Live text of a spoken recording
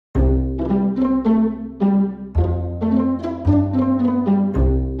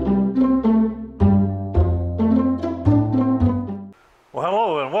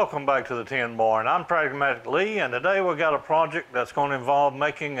back to the Tin Barn. I'm Pragmatic Lee, and today we've got a project that's going to involve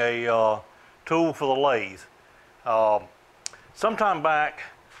making a tool for the lathe. Sometime back,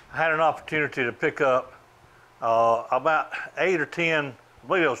 I had an opportunity to pick up about 8 or 10, I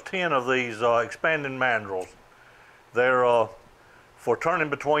believe it was 10 of these expanding mandrels. They're for turning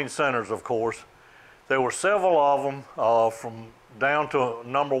between centers, of course. There were several of them from down to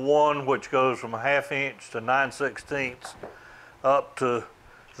number 1, which goes from 1/2 inch to 9/16, up to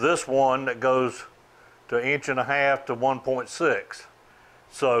this one that goes to 1.5 inches to 1.6.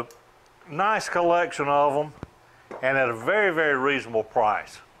 So nice collection of them, and at a very, very reasonable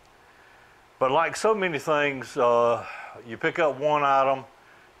price. But like so many things, you pick up one item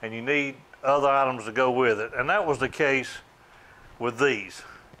and you need other items to go with it, and that was the case with these.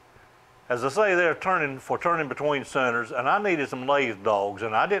 As I say, they're turning between centers, and I needed some lathe dogs,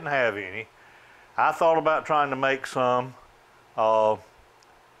 and I didn't have any. I thought about trying to make some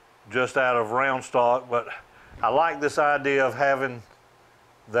just out of round stock, but I like this idea of having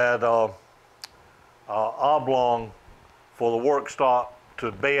that oblong for the work stock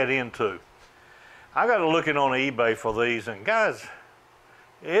to bed into. I got to looking on eBay for these, and guys,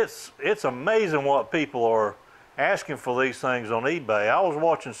 it's amazing what people are asking for these things on eBay. I was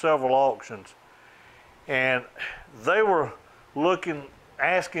watching several auctions, and they were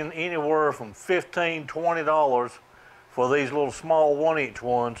asking anywhere from $15, $20 for these little small 1-inch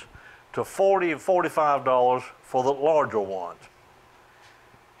ones to $40 and $45 for the larger ones.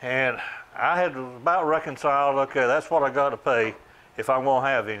 And I had about reconciled, okay, that's what I got to pay if I'm going to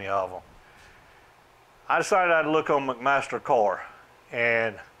have any of them. I decided I'd look on McMaster-Carr,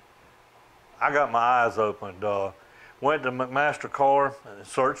 and I got my eyes opened. Went to McMaster-Carr and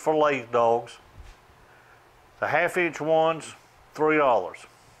searched for lathe dogs. The 1/2 inch ones, $3.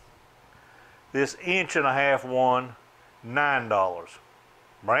 This 1.5 inch one, $9.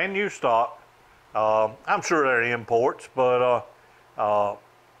 Brand new stock. I'm sure they're imports, but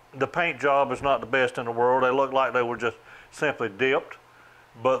the paint job is not the best in the world. They look like they were just simply dipped,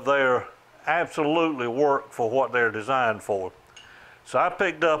 but they're absolutely work for what they're designed for. So I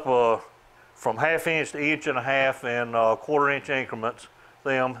picked up from 1/2 inch to 1.5 inch in 1/4 inch increments,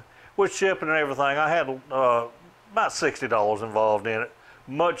 them, with shipping and everything. I had about $60 involved in it,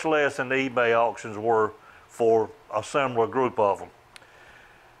 much less than the eBay auctions were for a similar group of them.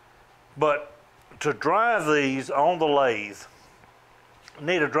 But to drive these on the lathe, you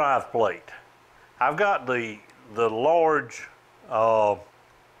need a drive plate. I've got the large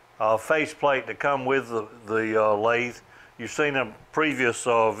face plate that come with the lathe. You've seen a previous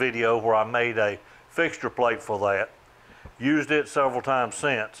video where I made a fixture plate for that. Used it several times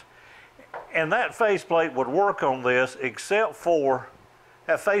since. And that face plate would work on this, except for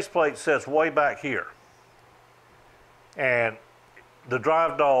that face plate sits way back here. And the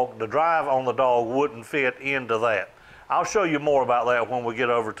drive on the dog wouldn't fit into that. I'll show you more about that when we get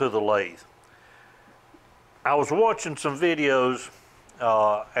over to the lathe. I was watching some videos,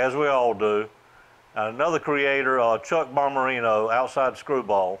 as we all do. Another creator, Chuck Bommarino, Outside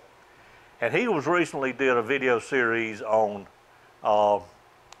Screwball, and he was recently did a video series on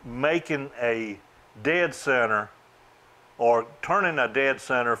making a dead center or turning a dead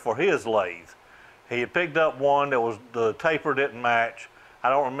center for his lathe. He had picked up one that was, the taper didn't match. I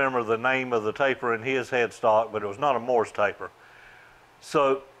don't remember the name of the taper in his headstock, but it was not a Morse taper.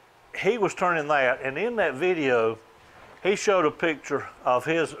 So he was turning that, and in that video, he showed a picture of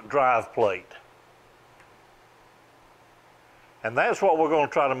his drive plate. And that's what we're going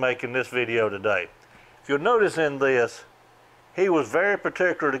to try to make in this video today. If you'll notice in this, he was very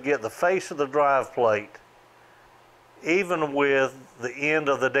particular to get the face of the drive plate even with the end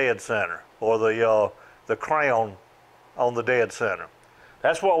of the dead center, or the crown on the dead center.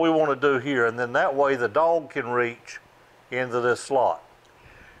 That's what we want to do here, and then that way the dog can reach into this slot.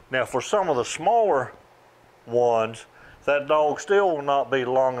 Now for some of the smaller ones, that dog still will not be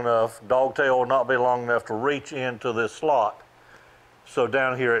long enough, dog tail will not be long enough to reach into this slot. So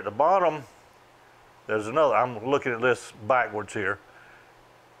down here at the bottom, there's another, I'm looking at this backwards here.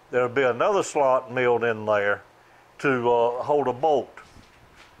 There'll be another slot milled in there to hold a bolt.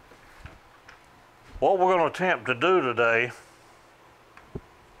 What we're going to attempt to do today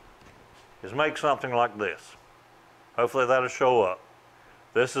is make something like this. Hopefully that'll show up.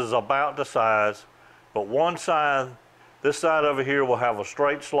 This is about the size, but one side, this side over here will have a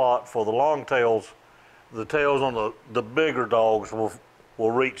straight slot for the long tails. The tails on the bigger dogs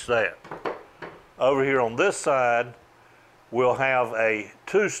will reach that. Over here on this side, we'll have a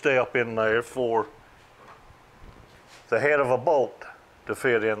 2-step in there for the head of a bolt to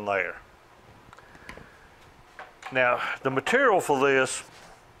fit in there. Now, the material for this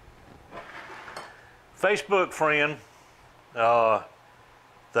Facebook friend,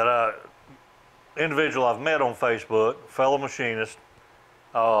 individual I've met on Facebook, fellow machinist.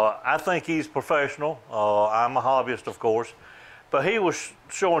 I think he's professional. I'm a hobbyist, of course, but he was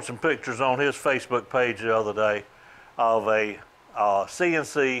showing some pictures on his Facebook page the other day of a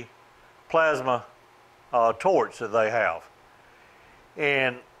CNC plasma torch that they have.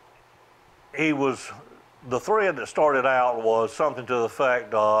 And the thread that started out was something to the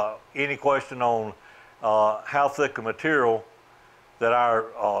effect, any question on how thick a material that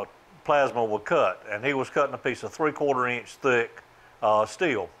our plasma would cut. And he was cutting a piece of 3/4 inch thick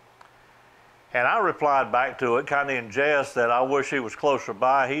steel. And I replied back to it kind of in jest that I wish he was closer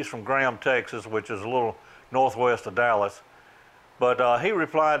by. He's from Graham, Texas, which is a little northwest of Dallas. But he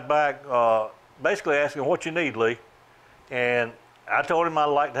replied back basically asking, what you need, Lee? And I told him I'd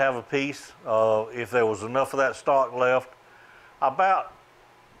like to have a piece, if there was enough of that stock left. About,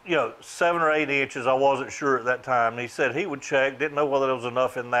 7 or 8 inches, I wasn't sure at that time. And he said he would check, didn't know whether there was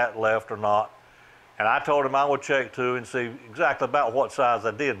enough in that left or not. And I told him I would check too and see exactly about what size I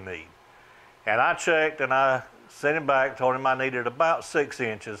did need. And I checked and I sent him back, told him I needed about 6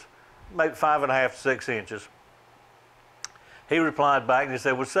 inches, maybe 5.5 to 6 inches. He replied back and he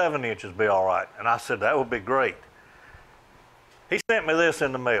said, would 7 inches be all right? And I said, that would be great. He sent me this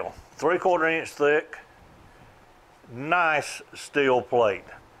in the mail, 3/4 inch thick, nice steel plate.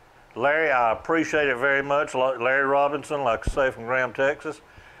 Larry, I appreciate it very much. Larry Robinson, like I say, from Graham, Texas.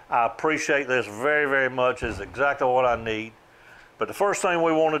 I appreciate this very, very much. It's exactly what I need. But the first thing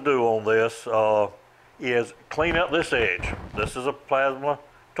we want to do on this is clean up this edge. This is a plasma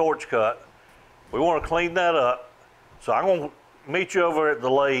torch cut. We want to clean that up. So I'm going to meet you over at the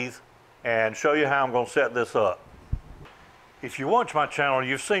lathe and show you how I'm going to set this up. If you watch my channel,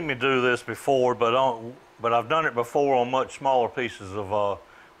 you've seen me do this before, but I've done it before on much smaller pieces of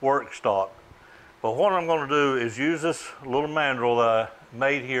work stock. But what I'm going to do is use this little mandrel that I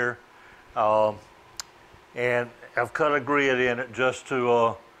made here, and I've cut a grid in it just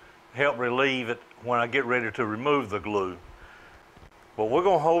to help relieve it when I get ready to remove the glue. But we're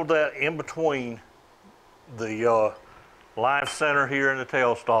going to hold that in between the live center here in the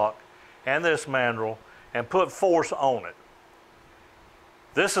tailstock and this mandrel and put force on it.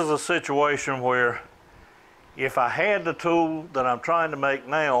 This is a situation where if I had the tool that I'm trying to make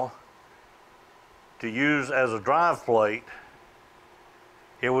now to use as a drive plate,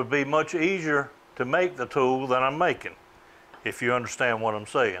 it would be much easier to make the tool that I'm making, if you understand what I'm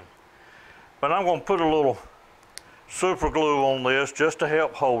saying. But I'm going to put a little super glue on this just to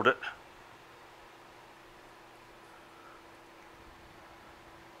help hold it.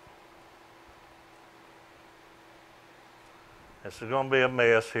 This is going to be a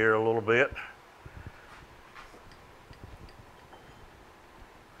mess here a little bit.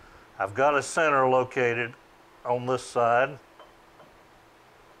 I've got a center located on this side.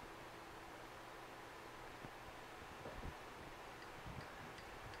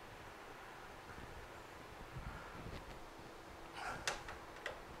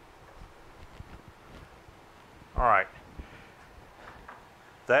 All right,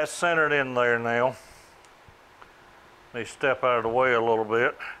 that's centered in there now. Let me step out of the way a little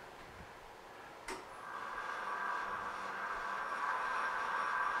bit.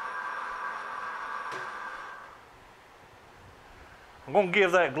 I'm going to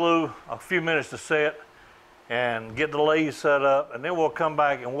give that glue a few minutes to set and get the lathe set up, and then we'll come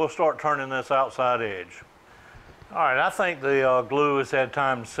back and we'll start turning this outside edge. All right, I think the glue has had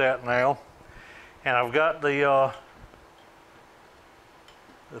time to set now, and I've got the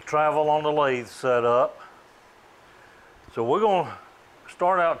travel on the lathe set up. So we're going to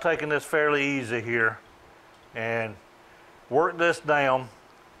start out taking this fairly easy here and work this down.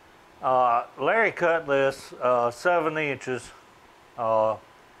 Larry cut this 7 inches. I'm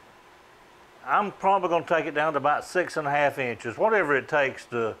probably going to take it down to about 6.5 inches, whatever it takes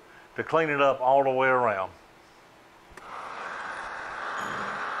to clean it up all the way around.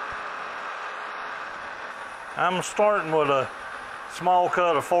 I'm starting with a small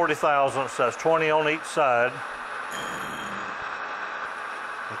cut of 40 thousandths, that's 20 on each side.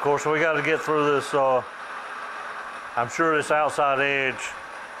 Of course, we got to get through this, I'm sure this outside edge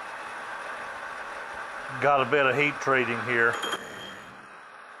got a bit of heat treating here.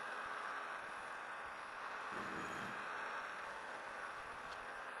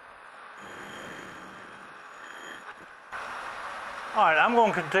 All right, I'm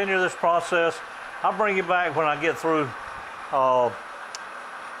going to continue this process. I'll bring you back when I get through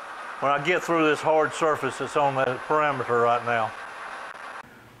this hard surface that's on the perimeter right now.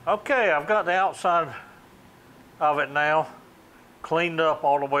 Okay, I've got the outside of it now, cleaned up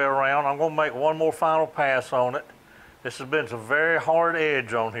all the way around. I'm going to make one more final pass on it. This has been some very hard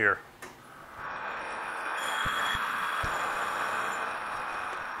edge on here.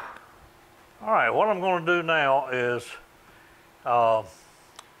 All right, what I'm going to do now is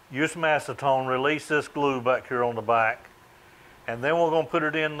use some acetone, release this glue back here on the back, and then we're going to put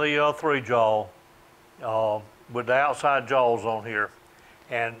it in the 3-jaw with the outside jaws on here,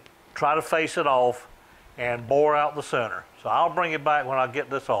 and try to face it off and bore out the center. So I'll bring it back when I get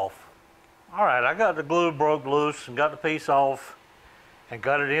this off. All right, I got the glue broke loose and got the piece off and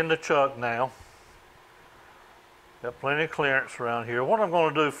got it in the chuck now. Got plenty of clearance around here. What I'm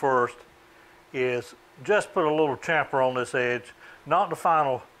going to do first is just put a little chamfer on this edge. Not the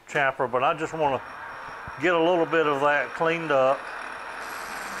final chamfer, but I just want to get a little bit of that cleaned up.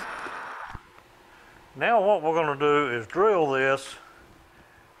 Now what we're going to do is drill this,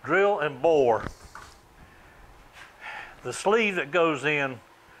 drill and bore. The sleeve that goes in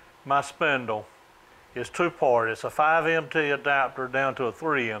my spindle is 2-part. It's a 5MT adapter down to a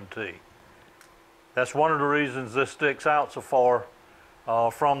 3MT. That's one of the reasons this sticks out so far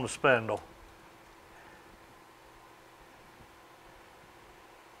from the spindle.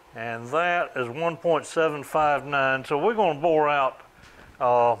 And that is 1.759, so we're going to bore out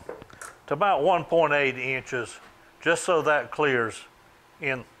to about 1.8 inches, just so that clears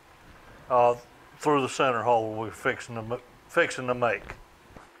in through the center hole we're fixing to make.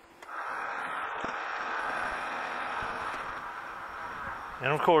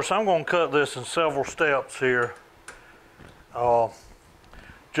 And of course, I'm going to cut this in several steps here,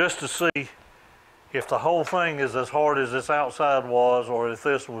 just to see if the whole thing is as hard as this outside was, or if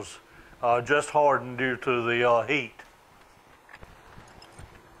this was just hardened due to the heat.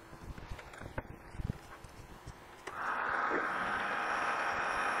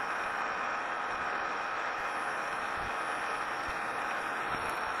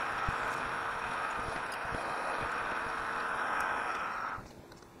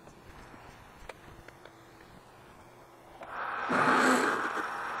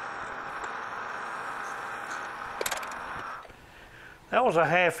 That was a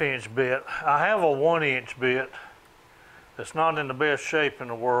 1/2-inch bit. I have a 1-inch bit that's not in the best shape in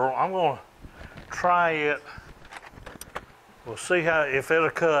the world. I'm going to try it. We'll see how, if it'll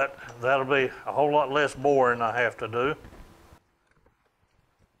cut. That'll be a whole lot less boring I have to do.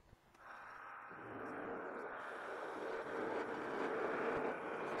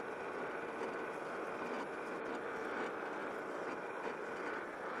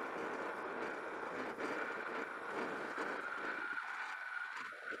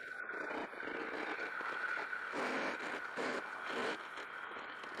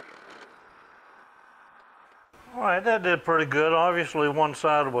 All right, that did pretty good. Obviously, one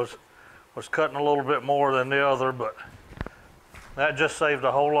side was cutting a little bit more than the other, but that just saved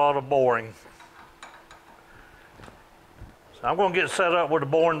a whole lot of boring. So I'm going to get set up with the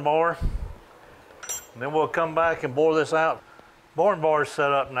boring bar, and then we'll come back and bore this out. Boring bar is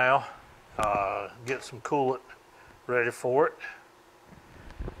set up now. Get some coolant ready for it.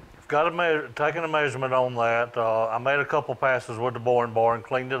 I've got taken a measurement on that. I made a couple passes with the boring bar and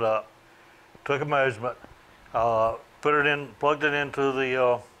cleaned it up. Took a measurement. Put it in, plugged it into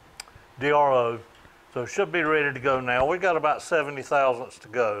the DRO, so it should be ready to go now. We got about 70 thousandths to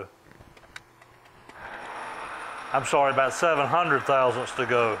go. I'm sorry, about 700 thousandths to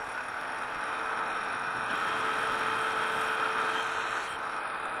go.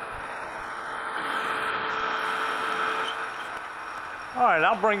 All right,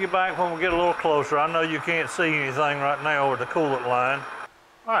 I'll bring you back when we get a little closer. I know you can't see anything right now with the coolant line.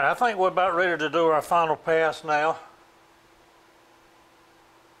 All right, I think we're about ready to do our final pass now.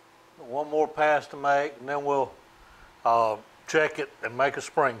 One more pass to make, and then we'll check it and make a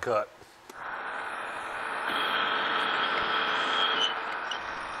spring cut.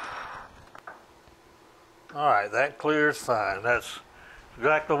 All right, that clears fine. That's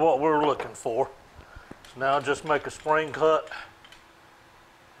exactly what we're looking for. So now just make a spring cut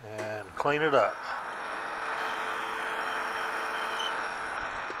and clean it up.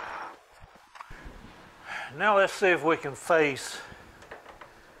 Now let's see if we can face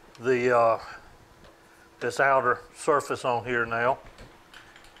the this outer surface on here now.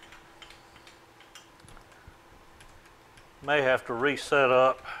 May have to reset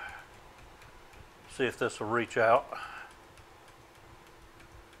up, see if this will reach out.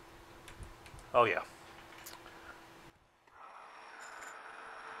 Oh yeah.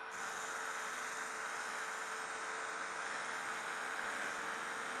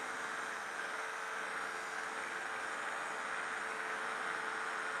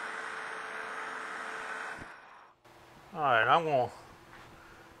 All right,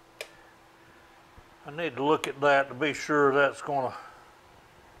 I need to look at that to be sure it's gonna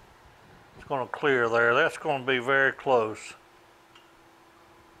clear there. That's gonna be very close.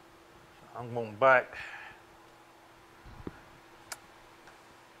 I'm gonna back.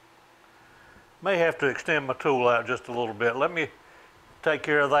 May have to extend my tool out just a little bit. Let me take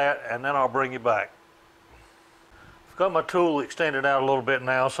care of that and then I'll bring you back. I've got my tool extended out a little bit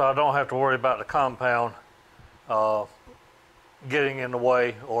now so I don't have to worry about the compound getting in the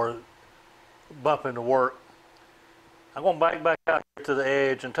way or bumping the work. I'm going to back out to the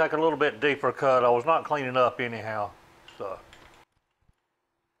edge and take a little bit deeper cut. I was not cleaning up anyhow. So.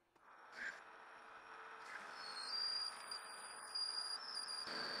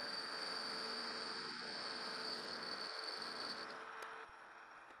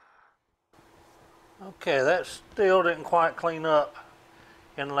 Okay, that still didn't quite clean up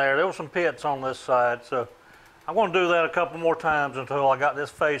in there. There were some pits on this side, so I'm going to do that a couple more times until I got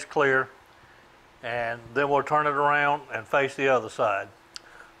this face clear, and then we'll turn it around and face the other side.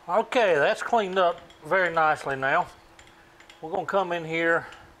 Okay, that's cleaned up very nicely now. We're going to come in here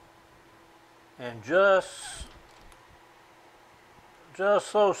and just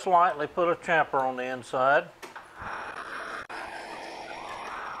so slightly put a chamfer on the inside.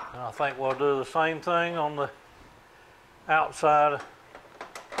 And I think we'll do the same thing on the outside.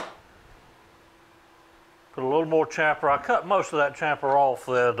 Put a little more chamfer. I cut most of that chamfer off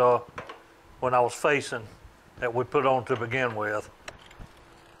that when I was facing that we put on to begin with.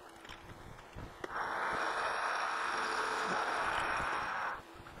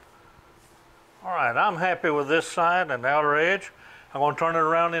 All right, I'm happy with this side and the outer edge. I'm going to turn it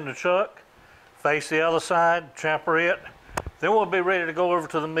around in the chuck, face the other side, chamfer it. Then we'll be ready to go over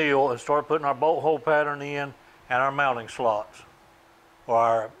to the mill and start putting our bolt hole pattern in and our mounting slots,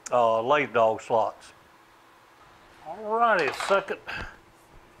 or our lathe dog slots. Alrighty,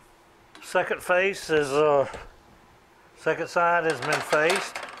 second face is second side has been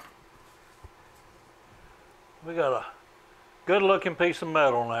faced. We got a good looking piece of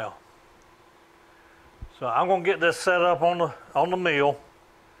metal now. So I'm going to get this set up on the mill,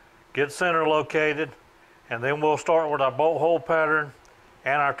 get center located, and then we'll start with our bolt hole pattern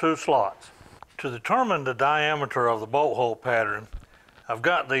and our two slots. To determine the diameter of the bolt hole pattern, I've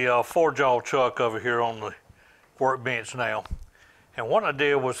got the 4-jaw chuck over here on the workbench now. And what I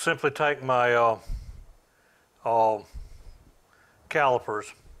did was simply take my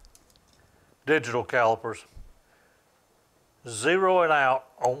calipers, digital calipers, zero it out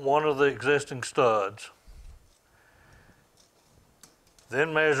on one of the existing studs,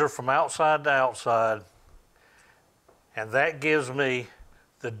 then measure from outside to outside, and that gives me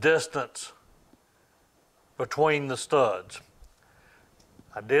the distance between the studs.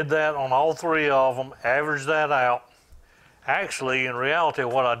 I did that on all three of them, averaged that out. Actually, in reality,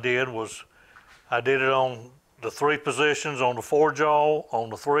 what I did was I did it on the 3 positions, on the 4-jaw, on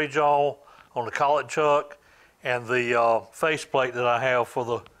the 3-jaw, on the collet chuck, and the faceplate that I have for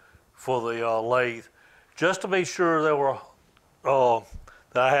the lathe, just to be sure there were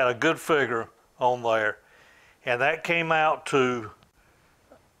that I had a good figure on there. And that came out to,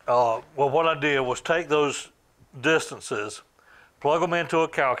 well, what I did was take those distances, plug them into a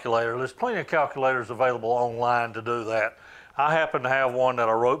calculator. There's plenty of calculators available online to do that. I happen to have one that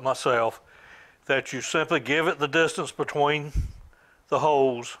I wrote myself, that you simply give it the distance between the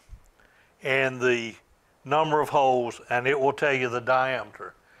holes and the number of holes, and it will tell you the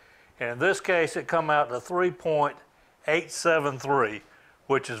diameter. And in this case, it come out to 3.873,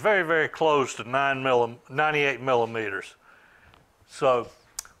 which is very, very close to 98 millimeters. So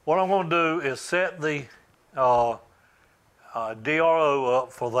what I'm going to do is set the DRO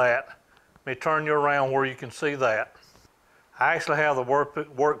up for that. Let me turn you around where you can see that. I actually have the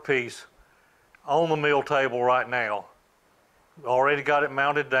workpiece on the mill table right now. Already got it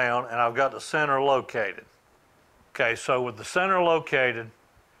mounted down, and I've got the center located. Okay, so with the center located,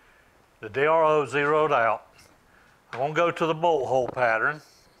 the DRO zeroed out, I'm going to go to the bolt hole pattern,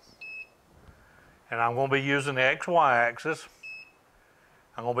 and I'm going to be using the XY axis.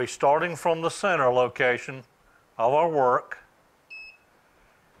 I'm going to be starting from the center location of our work,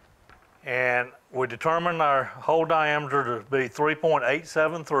 and we determined our hole diameter to be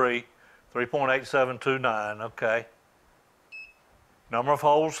 3.873, 3.8729, okay. Number of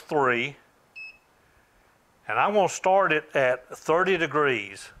holes 3, and I'm going to start it at 30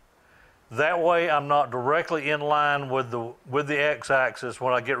 degrees. That way I'm not directly in line with the x-axis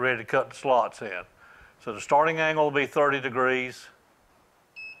when I get ready to cut the slots in. So the starting angle will be 30 degrees,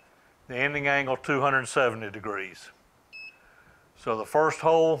 the ending angle 270 degrees. So the first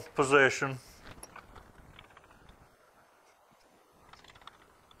hole position,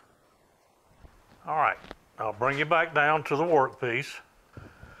 I'll bring you back down to the workpiece.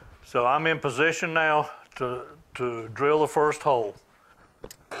 So I'm in position now to drill the first hole.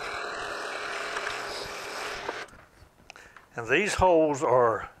 And these holes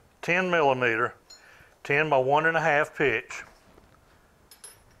are 10 millimeter, 10 by 1.5 pitch.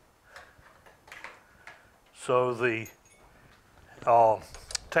 So the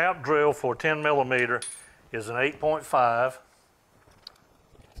tap drill for 10 millimeter is an 8.5.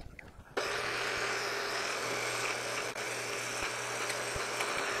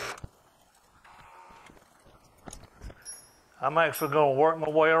 I'm actually going to work my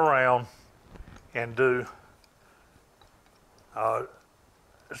way around and do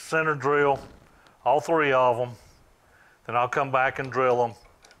center drill, all 3 of them. Then I'll come back and drill them.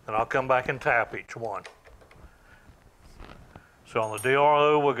 Then I'll come back and tap each one. So on the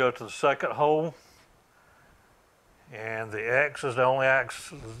DRO, we'll go to the second hole. And the X is the only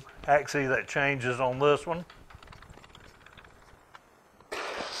axis that changes on this one.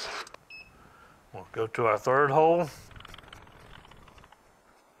 We'll go to our third hole.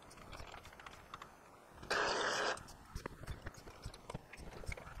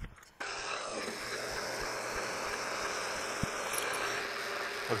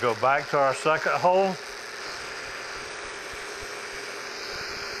 We'll go back to our second hole.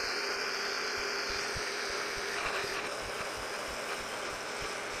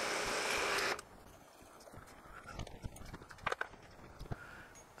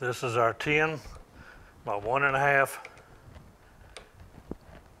 This is our 10 by 1.5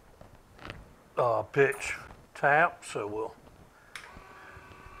 pitch tap, so we'll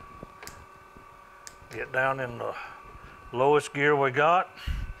get down in the lowest gear we got.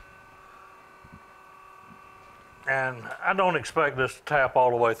 And I don't expect this to tap all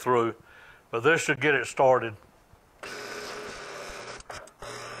the way through, but this should get it started.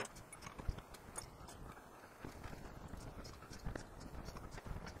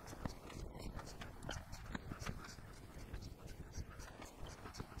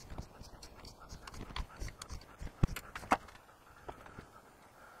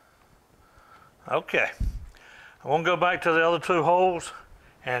 Okay, I'm going to go back to the other 2 holes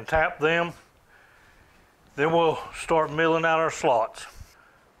and tap them. Then we'll start milling out our slots.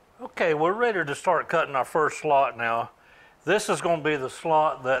 Okay, we're ready to start cutting our first slot now. This is going to be the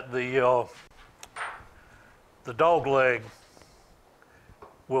slot that the dog leg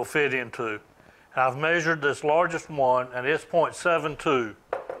will fit into. I've measured this largest one, and it's 0.72.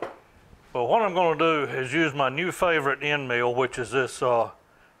 But what I'm going to do is use my new favorite end mill, which is this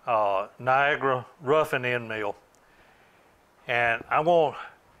Niagara roughing end mill. And I'm going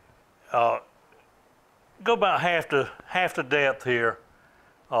to go about half the depth here,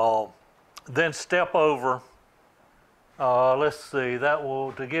 then step over. Let's see, that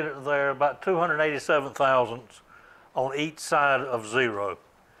will, to get it there, about 287 thousandths on each side of 0.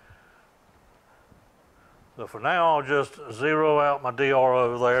 So for now, I'll just zero out my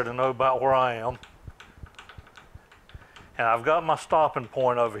DRO there to know about where I am. And I've got my stopping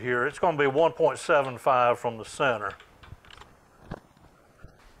point over here. It's going to be 1.75 from the center.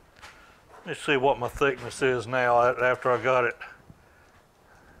 Let's see what my thickness is now after I got it,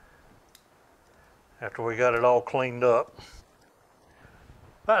 after we got it all cleaned up.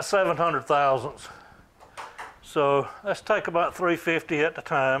 About 700 thousandths. So let's take about 350 at the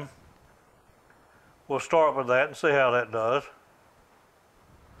time. We'll start with that and see how that does.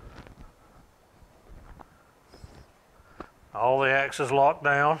 All the axes locked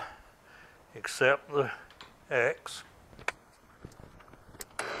down except the X.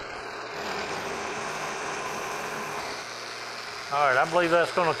 All right, I believe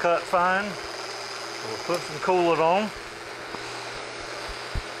that's going to cut fine. We'll put some coolant on.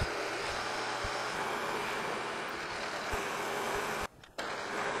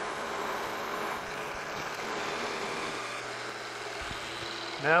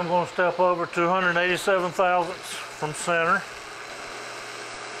 Now I'm going to step over 287 thousandths from center.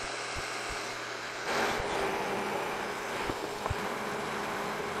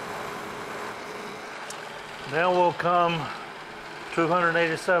 Now we'll come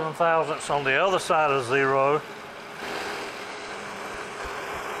 287 thousandths on the other side of 0.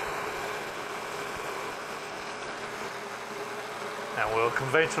 And we'll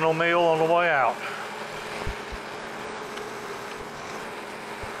conventional mill on the way out.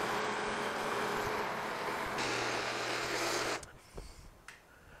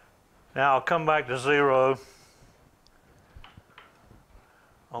 Now I'll come back to 0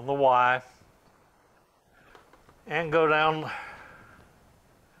 on the Y and go down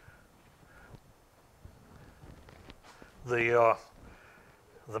the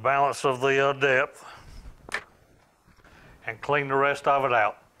balance of the depth. and clean the rest of it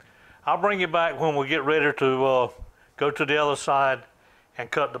out. I'll bring you back when we get ready to go to the other side and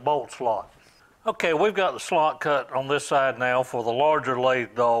cut the bolt slot. Okay, we've got the slot cut on this side now for the larger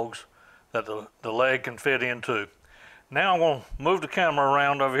lathe dogs that the leg can fit into. Now I'm going to move the camera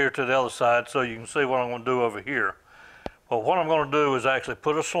around over here to the other side so you can see what I'm going to do over here. But what I'm going to do is actually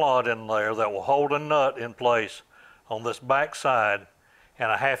put a slot in there that will hold a nut in place on this back side,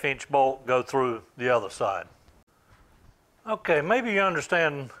 and a 1/2 inch bolt go through the other side. Okay, maybe you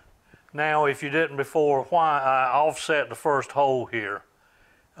understand now, if you didn't before, why I offset the first hole here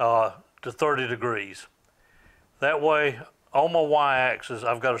to 30 degrees. That way, on my y-axis,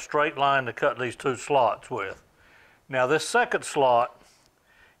 I've got a straight line to cut these two slots with. Now this second slot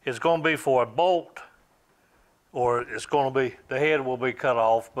is going to be for a bolt, or it's going to be, the head will be cut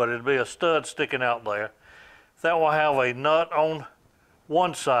off, but it'll be a stud sticking out there. That will have a nut on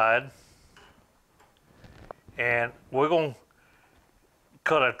one side, and we're going to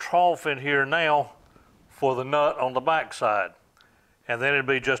cut a trough in here now for the nut on the back side. And then it'll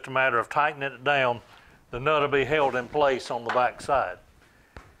be just a matter of tightening it down. The nut will be held in place on the back side.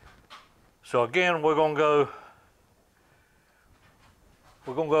 So again, we're going to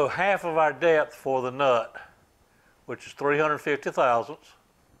go half of our depth for the nut, which is 350 thousandths.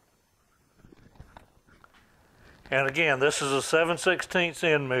 And again, this is a 7/16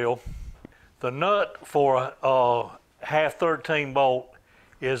 end mill. The nut for a half 13 bolt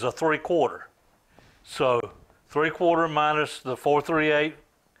is a 3/4. So 3/4 minus the 438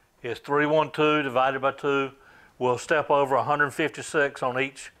 is 312 divided by 2. We'll step over 156 on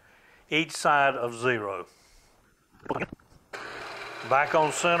each side of 0. Back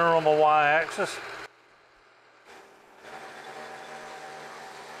on center on the y-axis.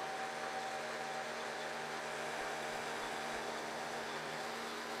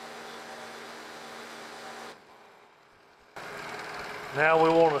 Now we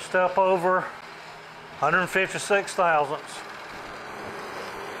want to step over 156 thousandths.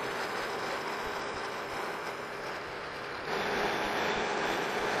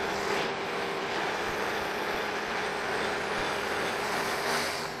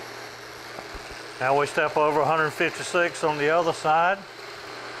 Now we step over 156 on the other side.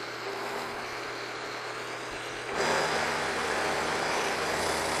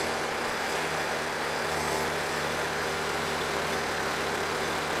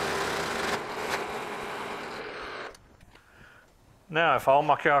 Now, if all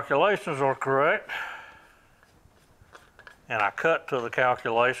my calculations are correct, and I cut to the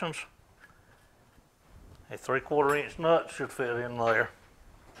calculations, a 3/4 inch nut should fit in there.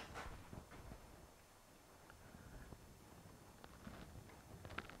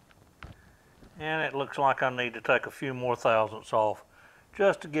 And it looks like I need to take a few more thousandths off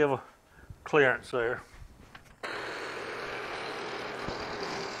just to give a clearance there.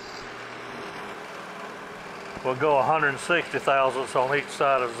 We'll go 160 thousandths on each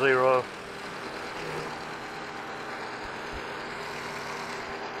side of 0.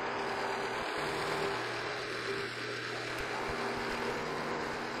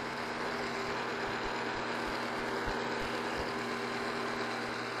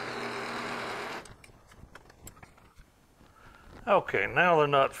 Okay, now the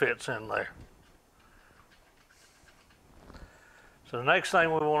nut fits in there. So the next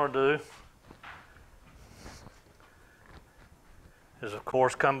thing we want to do is, of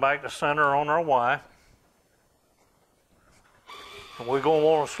course, come back to center on our Y. And we're going to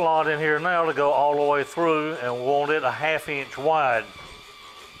want a slot in here now to go all the way through, and we want it a 1/2 inch wide.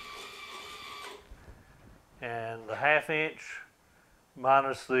 And the 1/2 inch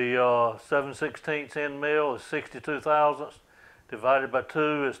minus the 7/16 end mill is 62 thousandths. Divided by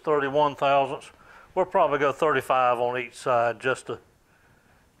 2 is 31 thousandths. We'll probably go 35 on each side just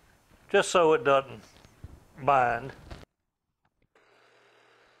so it doesn't bind.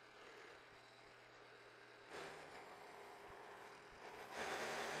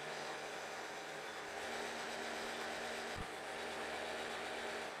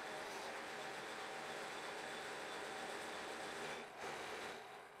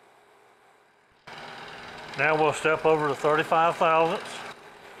 Now we'll step over to 35 thousandths.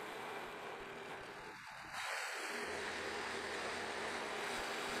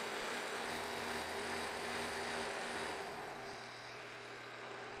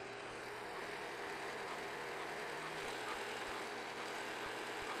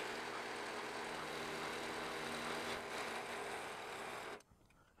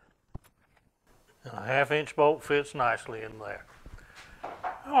 And a 1/2 inch bolt fits nicely in there.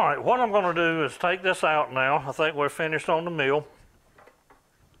 All right, what I'm going to do is take this out now. I think we're finished on the mill.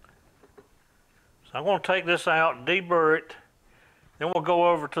 So I'm going to take this out and deburr it. Then we'll go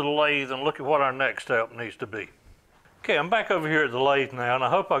over to the lathe and look at what our next step needs to be. Okay, I'm back over here at the lathe now, and I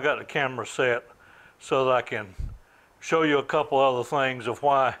hope I got the camera set so that I can show you a couple other things of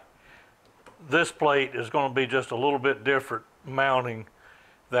why this plate is going to be just a little bit different mounting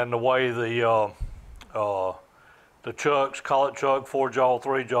than the way the chucks, collet chuck, 4-jaw,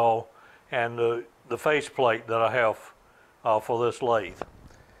 3-jaw, and the face plate that I have for this lathe.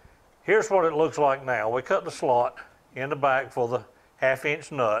 Here's what it looks like now. We cut the slot in the back for the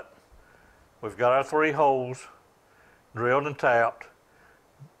 1/2-inch nut. We've got our 3 holes drilled and tapped.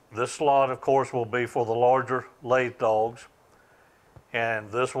 This slot, of course, will be for the larger lathe dogs,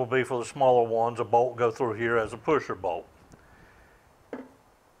 and this will be for the smaller ones. A bolt go through here as a pusher bolt.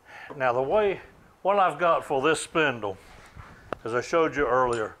 Now what I've got for this spindle, as I showed you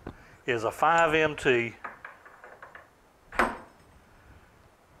earlier, is a 5MT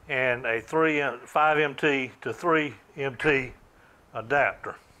and a 5MT to 3MT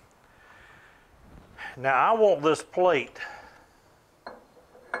adapter. Now I want this plate,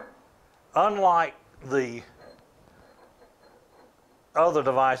 unlike the other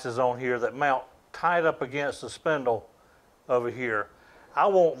devices on here that mount tight up against the spindle over here, I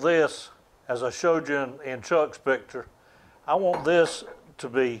want this, as I showed you in Chuck's picture, I want this to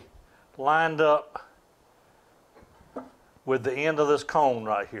be lined up with the end of this cone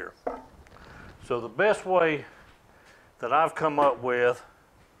right here. So the best way that I've come up with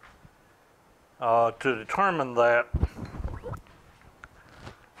to determine that,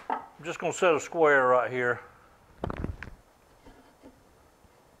 I'm just going to set a square right here.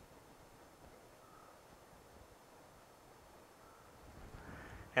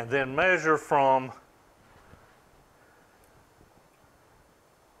 And then measure from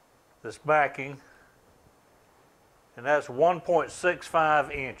this backing, and that's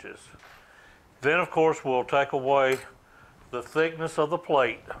 1.65 inches. Then of course we'll take away the thickness of the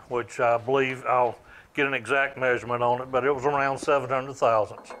plate, which I believe I'll get an exact measurement on it, but it was around 700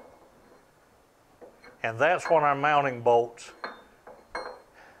 thousandths. And that's what our mounting bolts,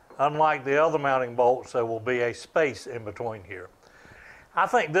 unlike the other mounting bolts, there will be a space in between here. I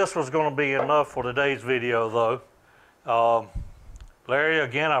think this was going to be enough for today's video though. Larry,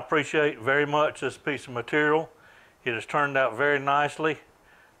 again, I appreciate very much this piece of material. It has turned out very nicely.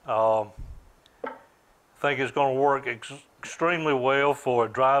 I think it's going to work extremely well for a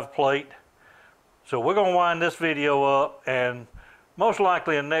drive plate. So we're going to wind this video up, and most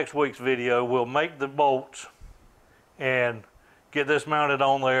likely in next week's video we'll make the bolts and get this mounted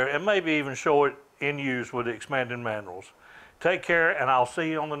on there, and maybe even show it in use with the expanding manuals. Take care, and I'll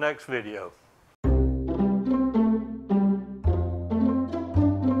see you on the next video.